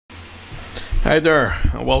Hi there,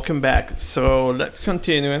 and welcome back. So let's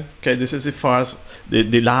continue. Okay, this is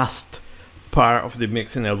the last part of the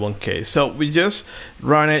mixing L1 case. So we just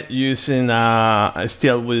run it using a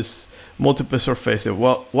STL with multiple surfaces.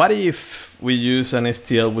 Well, what if we use an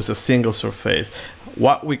STL with a single surface?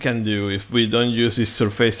 What we can do if we don't use this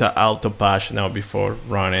surface auto patch now before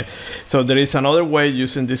running. So there is another way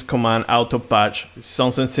using this command auto patch,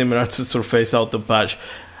 something similar to surface auto patch.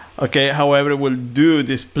 Okay, however, we'll do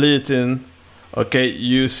the splitting, okay,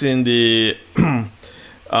 using the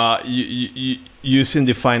using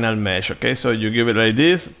the final mesh. Okay, so you give it like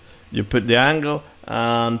this, you put the angle,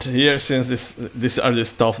 and here, since these are the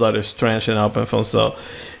stuff that is strange in OpenFOAM, so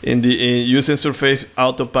in using surface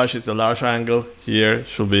auto patch is a large angle, here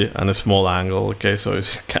should be a small angle. Okay, so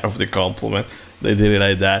it's kind of the complement, they did it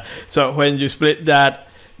like that. So when you split that,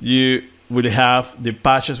 you will have the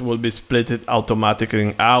patches will be split automatically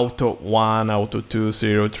in auto 1, auto 2,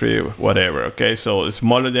 0, 3, whatever. Okay, so the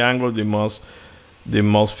smaller the angle, the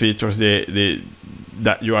most features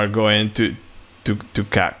that you are going to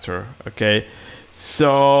capture. Okay,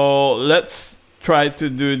 so let's try to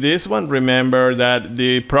do this one. Remember that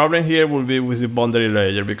the problem here will be with the boundary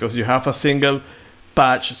layer, because you have a single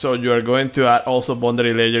patch, so you are going to add also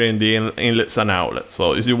boundary layer in the inlets and outlets.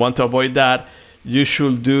 So if you want to avoid that, you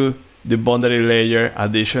should do the boundary layer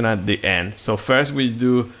addition at the end. So first we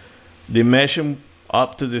do the meshing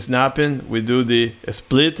up to the snapping, we do the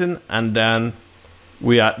splitting, and then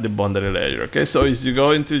we add the boundary layer. Okay, so as you go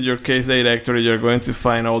into your case directory, you're going to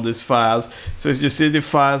find all these files. So as you see the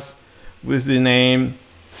files with the name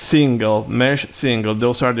single, mesh single,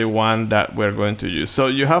 those are the one that we're going to use. So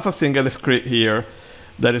you have a single script here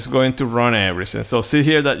that is going to run everything. So see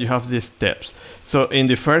here that you have these steps. So in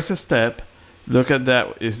the first step, look at that,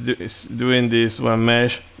 it's doing this one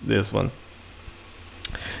mesh, this one.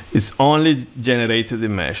 It's only generated the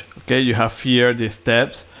mesh. Okay, you have here the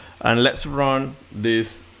steps, and let's run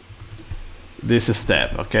this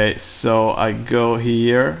step. Okay, so I go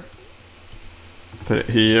here, put it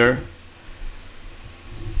here.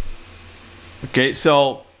 Okay,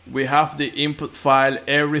 so we have the input file,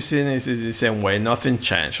 everything is the same way, nothing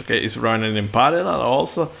changed. Okay, it's running in parallel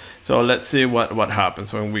also. So let's see what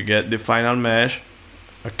happens when we get the final mesh.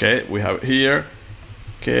 Okay, we have it here.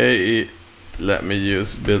 Okay, let me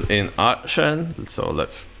use built-in action. So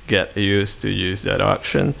let's get used to use that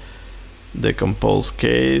action. Decompose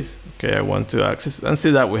case. Okay, I want to access and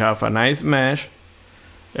see that we have a nice mesh,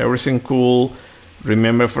 everything cool.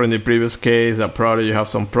 Remember from the previous case that probably you have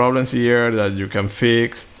some problems here that you can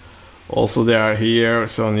fix. Also, there are here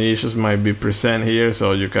some issues might be present here,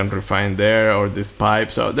 so you can refine there, or this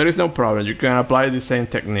pipe. So there is no problem, you can apply the same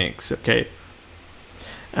techniques. Okay,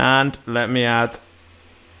 and let me add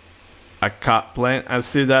a cut plane and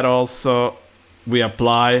see that also we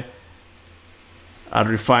apply a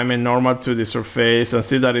refinement normal to the surface, and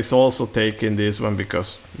see that it's also taking this one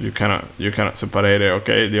because you cannot separate it.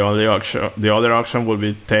 Okay, the other option will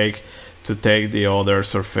be take the other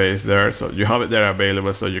surface there, so you have it there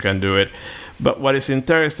available, so you can do it. But what is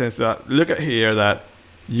interesting is that look at here that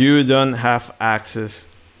you don't have access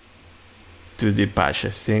to the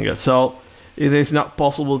patches single, so it is not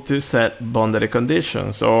possible to set boundary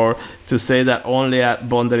conditions or to say that only at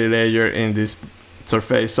boundary layer in this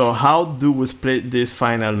surface. So how do we split this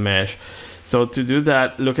final mesh? So to do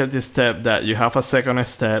that, look at this step that you have a second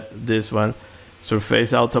step, this one,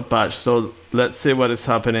 surface auto patch. So let's see what is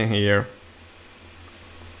happening here.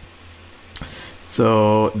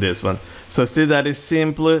 So this one, so see that is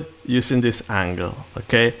simply using this angle.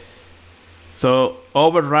 Okay, so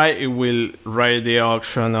override, it will write the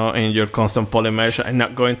option in your constant polymesh. I'm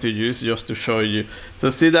not going to use, just to show you. So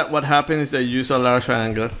see that what happens is I use a large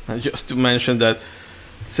angle, and just to mention that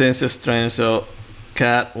since it's strange, so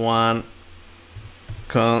cat1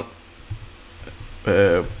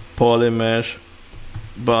 polymesh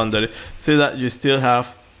boundary, see that you still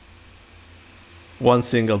have one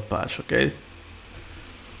single patch. Okay,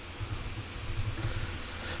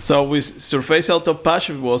 so with surface auto patch,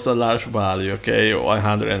 it was a large value. Okay,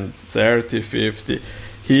 130, 50.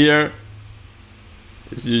 Here,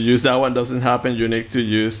 if you use that one, doesn't happen, you need to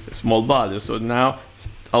use a small value. So now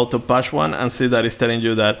auto patch one, and see that it's telling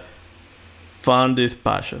you that found these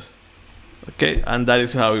patches. Okay, and that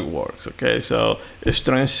is how it works. Okay, so it's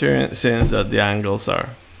strange since that the angles are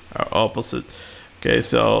opposite. Okay,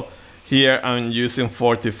 so here I'm using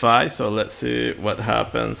 45, so let's see what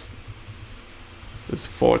happens. It's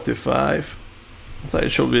 45, so it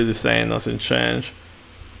should be the same, nothing change.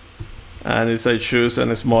 And if I choose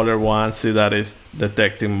a smaller one, see that it's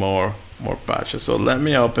detecting more patches. So let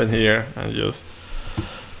me open here and just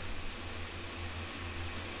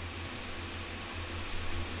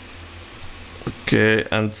Okay,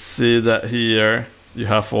 and see that here you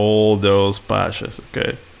have all those patches.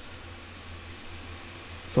 Okay,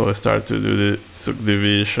 so I start to do the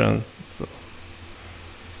subdivision. So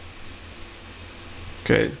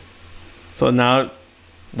okay, so now,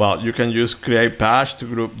 well, you can use create patch to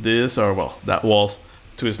group this, or well, that was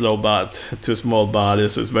too slow, but too small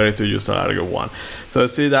values, so it's better to use a larger one. So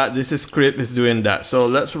see that this script is doing that. So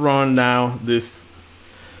let's run now this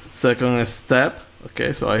second step.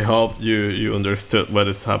 Okay, so I hope you understood what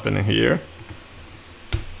is happening here.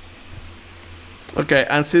 Okay,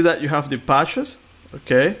 and see that you have the patches.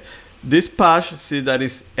 Okay, this patch, see that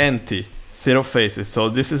is empty, 0 faces. So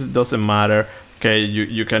this doesn't matter. Okay,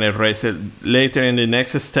 you can erase it later. In the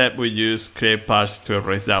next step, we use create patch to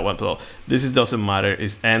erase that one. So this doesn't matter,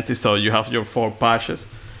 it's empty. So you have your 4 patches.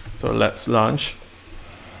 So let's launch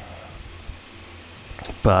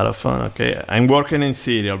Paraphone. Okay, I'm working in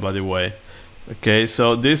serial, by the way. Okay,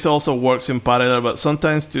 so this also works in parallel, but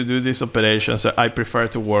sometimes to do these operations, I prefer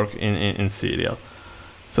to work in serial.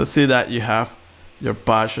 So see that you have your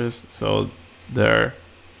patches. So there,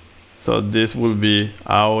 so this will be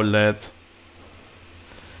outlet,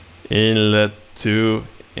 inlet to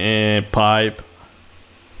pipe,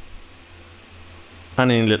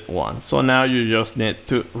 and inlet 1. So now you just need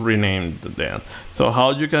to rename them. So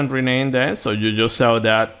how you can rename them? So you just saw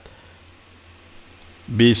that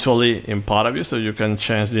visually in part of you, so you can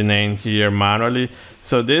change the name here manually.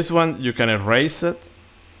 So this one you can erase it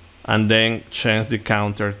and then change the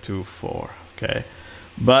counter to 4. Okay,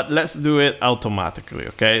 but let's do it automatically.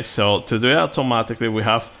 Okay, so to do it automatically, we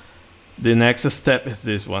have the next step is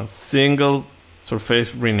this one, single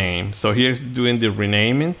surface rename. So here's doing the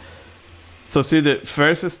renaming. So see the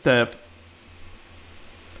first step,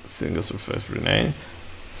 single surface rename.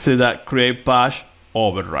 See that create patch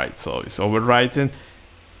override. So it's overwriting.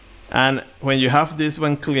 And when you have this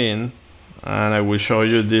one clean, and I will show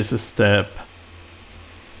you this step,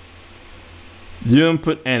 you don't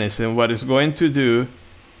put anything. What it's going to do,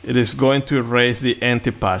 it is going to erase the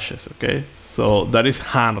empty patches. Okay, so that is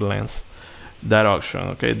handless, that option.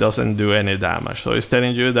 Okay, it doesn't do any damage. So it's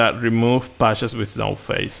telling you that remove patches with no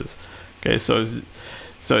faces. Okay, so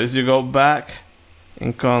as you go back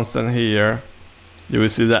in constant here, you will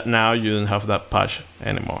see that now you don't have that patch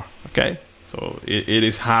anymore. Okay, so it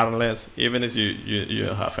is harmless even if you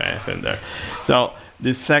have anything there. So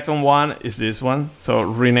the second one is this one, so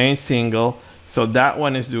rename single. So that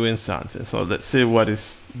one is doing something. So let's see what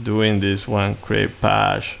is doing this one, create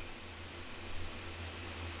patch,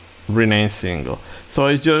 rename single. So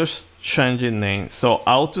it's just changing name. So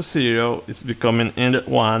auto 0 is becoming inlet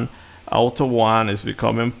 1, auto 1 is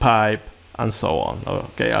becoming pipe, and so on.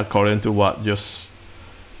 Okay, according to what just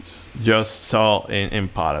saw in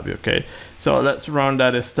part of you. Okay, so let's run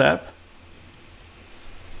that step.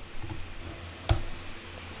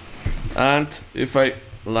 And if I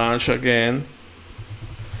launch again,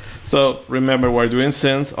 so remember we're doing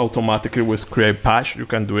since automatically with create patch. You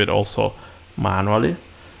can do it also manually.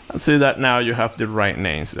 And see that now you have the right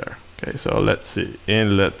names there. Okay, so let's see,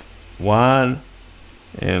 inlet 1,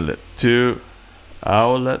 inlet 2,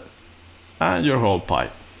 outlet, and your whole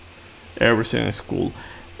pipe. Everything is cool.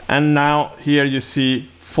 And now here you see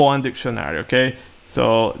FOAM dictionary. Okay,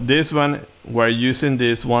 so this one, we're using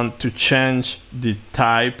this one to change the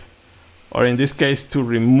type, or in this case to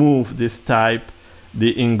remove this type,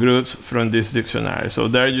 the in groups from this dictionary. So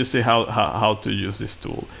there you see how to use this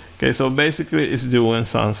tool. Okay, so basically it's doing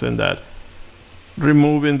something that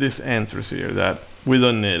removing these entries here that we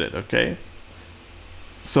don't need it. Okay,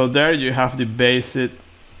 so there you have the basic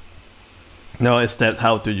steps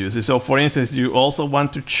how to use it. So for instance, you also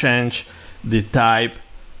want to change the type.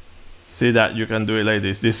 See that you can do it like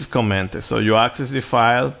this. This is commented. So you access the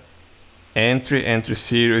file, entry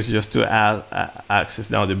 0 is just to access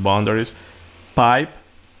now the boundaries, pipe,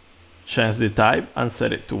 change the type and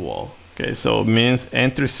set it to wall. Okay, so it means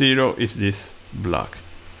entry 0 is this block.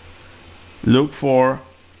 Look for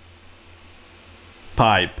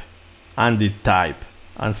pipe and the type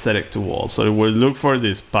and set it to wall. So it will look for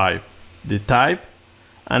this pipe, the type,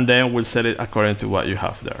 and then we'll set it according to what you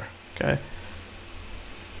have there. Okay,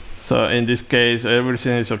 so in this case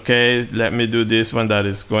everything is okay. Let me do this one that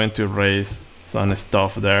is going to erase some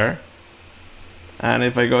stuff there. And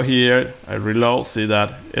if I go here, I reload, see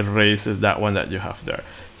that it erases that one that you have there.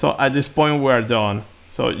 So at this point we're done.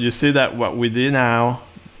 So you see that what we did now,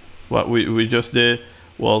 what we just did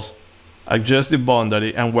was adjust the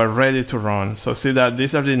boundary and we're ready to run. So see that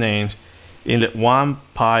these are the names: inlet 1,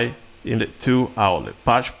 pipe, inlet 2, outlet,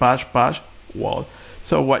 patch, patch, patch, wall.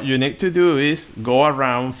 So what you need to do is go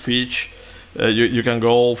around You can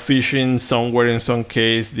go fishing somewhere in some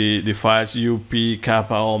case, the files UP,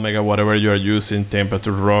 kappa, omega, whatever you are using,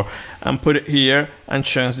 temperature, raw, and put it here and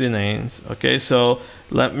change the names. Okay, so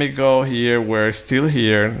let me go here. We're still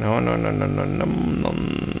here. No,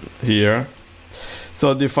 here.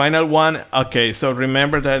 So the final one, okay, so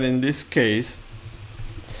remember that in this case,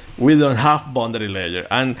 we don't have boundary layer,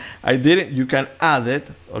 and I didn't, you can add it,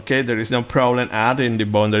 okay, there is no problem adding the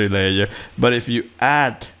boundary layer, but if you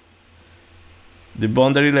add the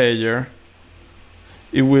boundary layer,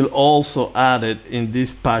 it will also add it in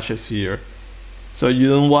these patches here. So you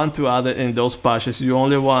don't want to add it in those patches, you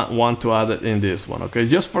only want to add it in this one, okay,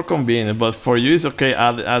 just for convenience, but for you it's okay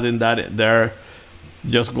adding that there.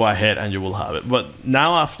 Just go ahead and you will have it. But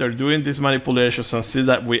now after doing these manipulations and see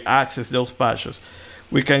that we access those patches,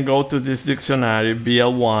 we can go to this dictionary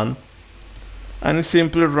BL1 and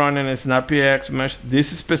simply running a snappyHexMesh,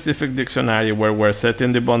 this specific dictionary where we're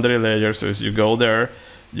setting the boundary layer. So as you go there,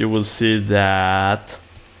 you will see that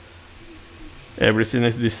everything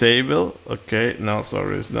is disabled. Okay, no,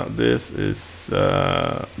 sorry, it's not this, it's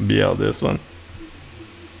BL, this one.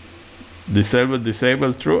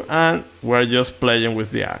 Disable, true, and we're just playing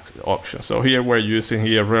with the options. So here we're using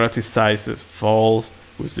here relative sizes, false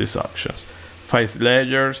with these options. 5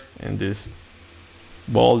 layers in this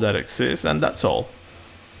ball that exists, and that's all.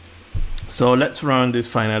 So let's run this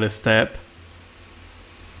final step.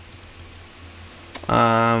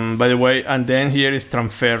 By the way, and then here is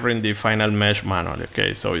transferring the final mesh manually.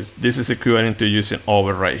 Okay, so this is equivalent to using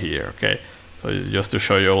over right here. Okay, so just to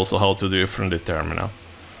show you also how to do it from the terminal.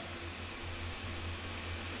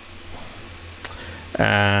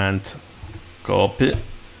 And copy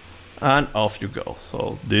and off you go.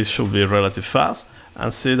 So this should be relatively fast,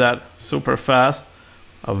 and see that super fast,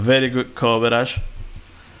 a very good coverage.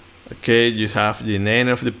 Okay, you have the name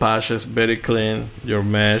of the patches, very clean, your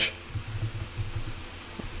mesh.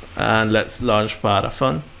 And let's launch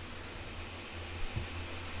Paraphon.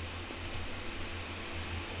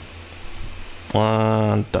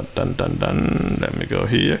 Let me go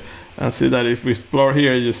here and see that if we explore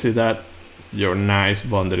here, you see that your nice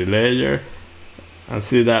boundary layer, and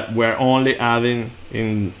see that we're only adding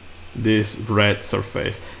in this red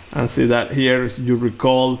surface, and see that here is, you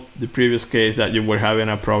recall the previous case that you were having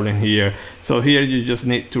a problem here. So here you just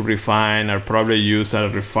need to refine, or probably use a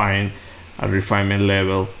refinement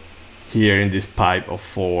level here in this pipe of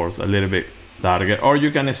force a little bit darker, or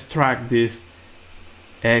you can extract this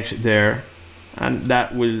edge there, and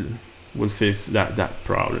that will fix that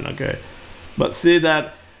problem. Okay, but see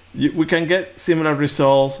that we can get similar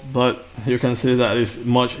results, but you can see that it's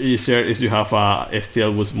much easier if you have a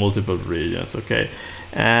STL with multiple regions. Okay,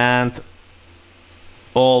 and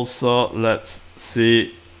also let's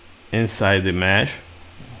see inside the mesh.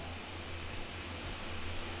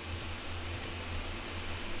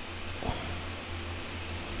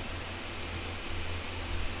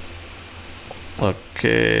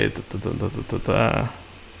 Okay,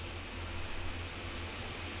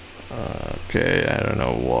 okay, I don't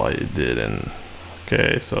know why it didn't.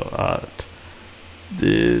 Okay, so add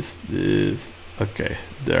this, okay,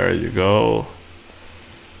 there you go.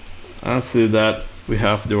 And see that we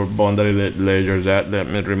have the boundary layer. That let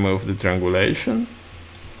me remove the triangulation,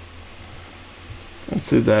 and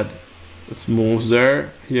see that it moves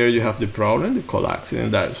there. Here you have the problem, the collapsing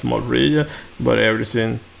in that small region, but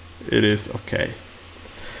everything, it is okay.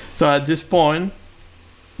 So at this point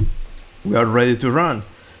we are ready to run.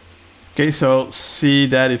 Okay, so see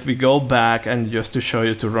that if we go back, and just to show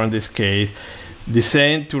you to run this case, the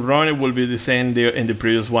same to run it will be the same in the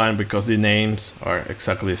previous one, because the names are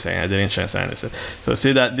exactly the same. I didn't change anything. So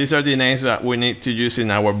see that these are the names that we need to use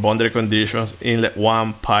in our boundary conditions: inlet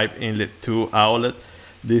 1, pipe, inlet 2, outlet.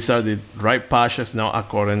 These are the right patches now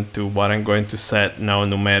according to what I'm going to set now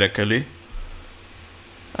numerically.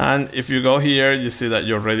 And if you go here, you see that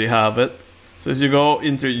you already have it. So as you go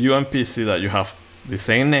into UMP, see that you have the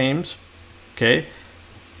same names, okay,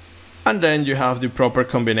 and then you have the proper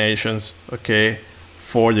combinations, okay,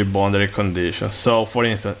 for the boundary conditions. So for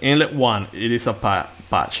instance, inlet 1, it is a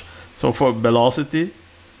patch. So for velocity,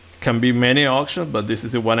 can be many options, but this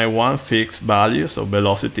is the one I want, fixed value, so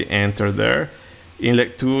velocity, enter there.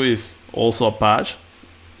 Inlet 2 is also a patch,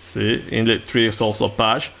 see, inlet 3 is also a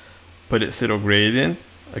patch, put it 0 gradient,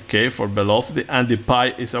 okay, for velocity, and the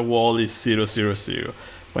pi is a wall is 0, 0, 0.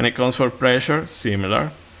 When it comes for pressure, similar.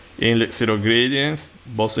 Inlet 0 gradients,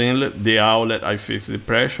 both inlet, the outlet I fix the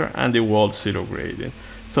pressure, and the wall 0 gradient.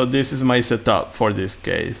 So this is my setup for this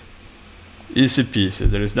case. Easy peasy,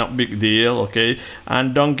 there is no big deal, okay?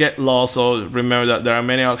 And don't get lost. So remember that there are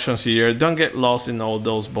many options here. Don't get lost in all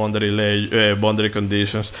those boundary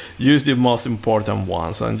conditions. Use the most important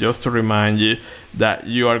ones. And just to remind you that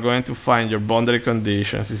you are going to find your boundary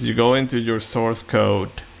conditions is you go into your source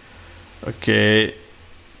code, okay,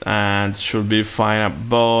 and should be finite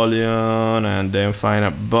volume, and then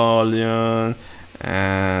finite volume,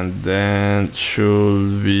 and then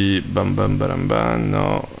should be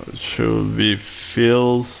should be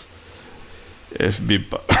fields,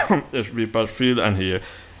 FB part field, and here.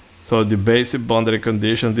 So the basic boundary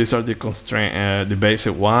conditions, these are the constraint, the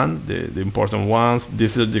basic one, the important ones.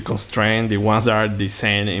 These are the constraint, the ones that are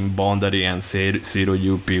defined in boundary and zero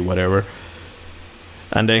UP, whatever.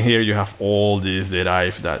 And then here you have all these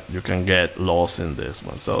derived that you can get lost in this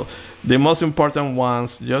one. So the most important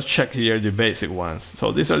ones, just check here the basic ones.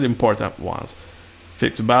 So these are the important ones.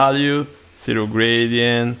 Fixed value, zero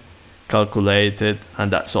gradient, calculated,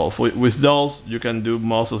 and that's all. With those, you can do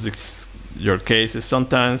most of your cases.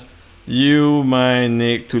 Sometimes you might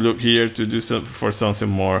need to look here to do for something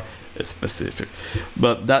more specific.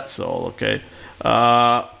 But that's all, okay?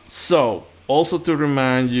 So also to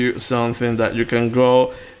remind you something that you can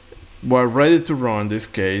go, we're ready to run this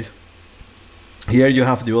case. Here you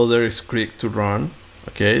have the other script to run,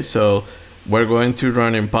 okay? So we're going to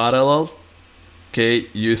run in parallel, okay,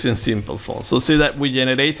 using SimpleFOAM. So see that we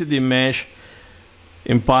generated the mesh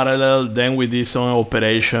in parallel, then we did some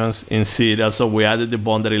operations in serial. So we added the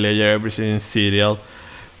boundary layer, everything in serial.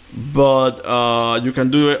 But you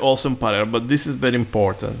can do it also in parallel, but this is very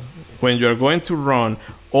important. When you're going to run,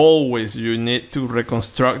 always you need to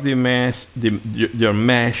reconstruct the mesh, your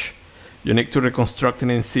mesh. You need to reconstruct it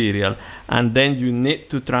in serial, and then you need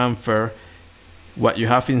to transfer what you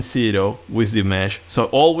have in zero with the mesh. So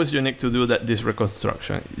always you need to do this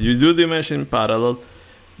reconstruction. You do the mesh in parallel,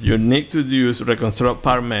 you need to use reconstruct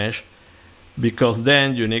par mesh, because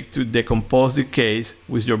then you need to decompose the case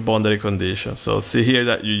with your boundary condition. So see here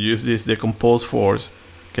that you use this decompose force,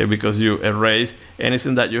 okay, because you erase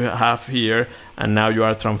anything that you have here, and now you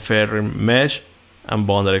are transferring mesh and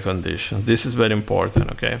boundary condition. This is very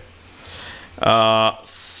important, okay?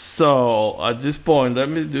 So at this point, let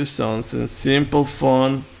me do something.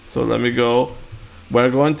 SimpleFOAM. So let me go.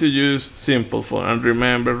 We're going to use SimpleFOAM, and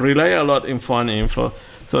remember, rely a lot in fun info.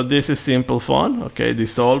 So this is SimpleFOAM, okay, the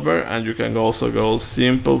solver, and you can also go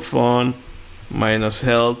SimpleFOAM minus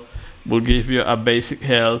help will give you a basic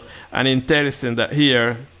help. And interesting that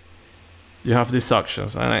here you have these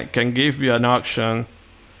options, and I can give you an option,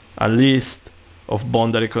 a list of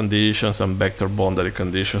boundary conditions and vector boundary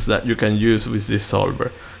conditions that you can use with this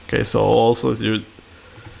solver. Okay, so also if you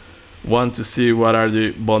want to see what are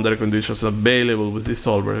the boundary conditions available with this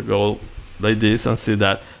solver, go like this and see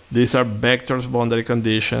that these are vectors boundary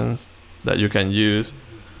conditions that you can use,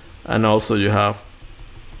 and also you have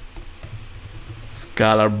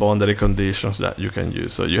scalar boundary conditions that you can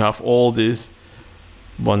use. So you have all these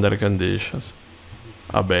boundary conditions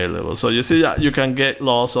available. So you see that you can get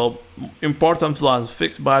lots of important ones,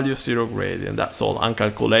 fixed value, zero gradient, that's all,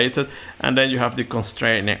 uncalculated. And then you have the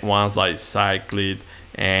constrained ones like cyclid,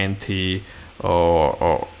 anti,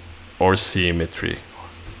 or symmetry.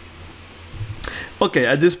 Okay,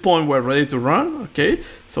 at this point we're ready to run, okay?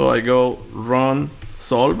 So I go run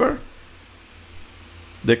solver,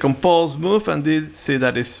 decompose, move, and see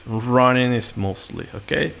that it's running smoothly,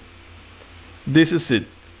 okay? This is it,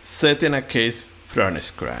 setting a case from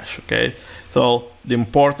scratch, okay? So the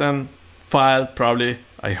important file, probably,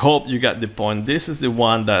 I hope you got the point. This is the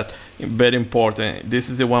one that very important. This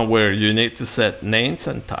is the one where you need to set names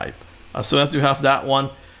and type. As soon as you have that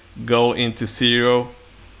one, go into zero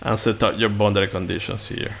and set up your boundary conditions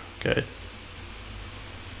here, okay?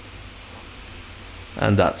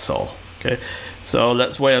 And that's all, okay? So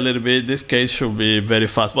let's wait a little bit. This case should be very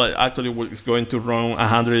fast. Well, actually it's going to run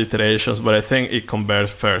 100 iterations, but I think it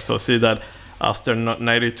converts first. So see that after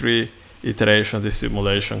 93 iterations, the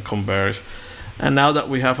simulation converges. And now that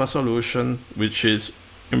we have a solution which is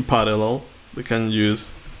in parallel, we can use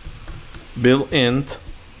build int,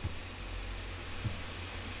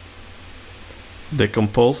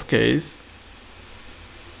 decompose case,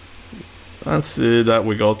 and see that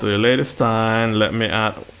we go to the latest time. Let me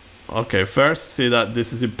add, okay, first see that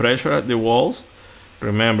this is the pressure at the walls.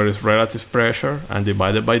 Remember, it's relative pressure and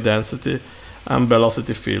divided by density, and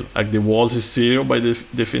velocity field. At the walls is zero by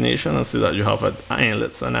definition, and see that you have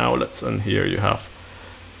inlets and outlets, and here you have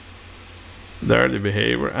there the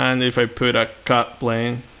behavior. And if I put a cut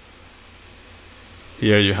plane,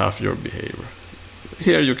 here you have your behavior.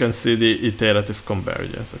 Here you can see the iterative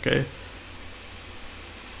convergence, okay?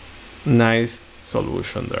 Nice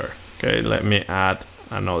solution there, Okay, let me add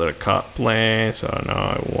another cut plane. So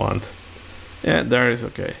now I want, yeah, there is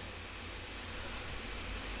okay.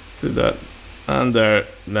 See that? And there,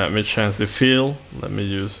 let me change the fill. Let me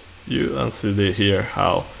use you and see here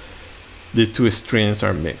how the two strings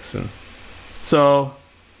are mixing. So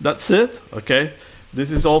that's it, okay?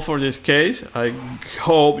 This is all for this case. I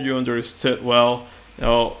hope you understood well, you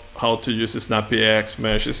know, how to use the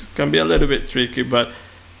snappyHexMesh. It can be a little bit tricky, but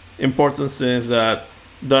important thing is that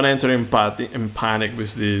don't enter in panic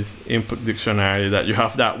with this input dictionary, that you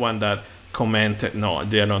have that one that commented, no,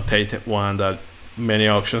 the annotated one, that many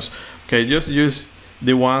options. Okay, just use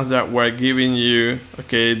the ones that were giving you,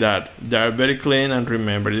 okay, that they are very clean. And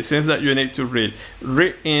remember, the things that you need to read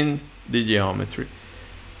in the geometry.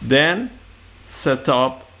 Then set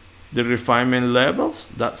up the refinement levels,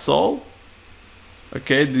 that's all.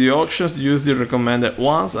 Okay, the options, use the recommended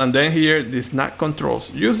ones, and then here the snap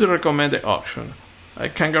controls, use the recommended option. I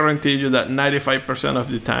can guarantee you that 95% of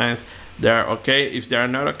the times they're okay. If they are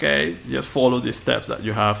not okay, just follow the steps that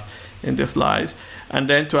you have in the slides. And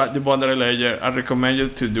then to add the boundary layer, I recommend you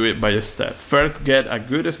to do it by a step. First, get a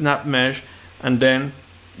good snap mesh, and then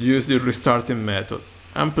use the restarting method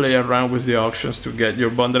and play around with the options to get your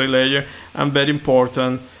boundary layer. And very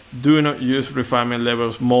important, do not use refinement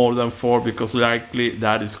levels more than 4, because likely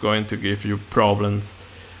that is going to give you problems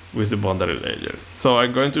with the boundary layer. So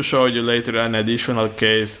I'm going to show you later an additional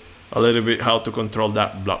case, a little bit how to control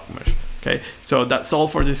that block mesh. Okay, so that's all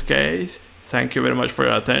for this case. Thank you very much for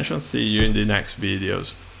your attention. See you in the next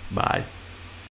videos. Bye.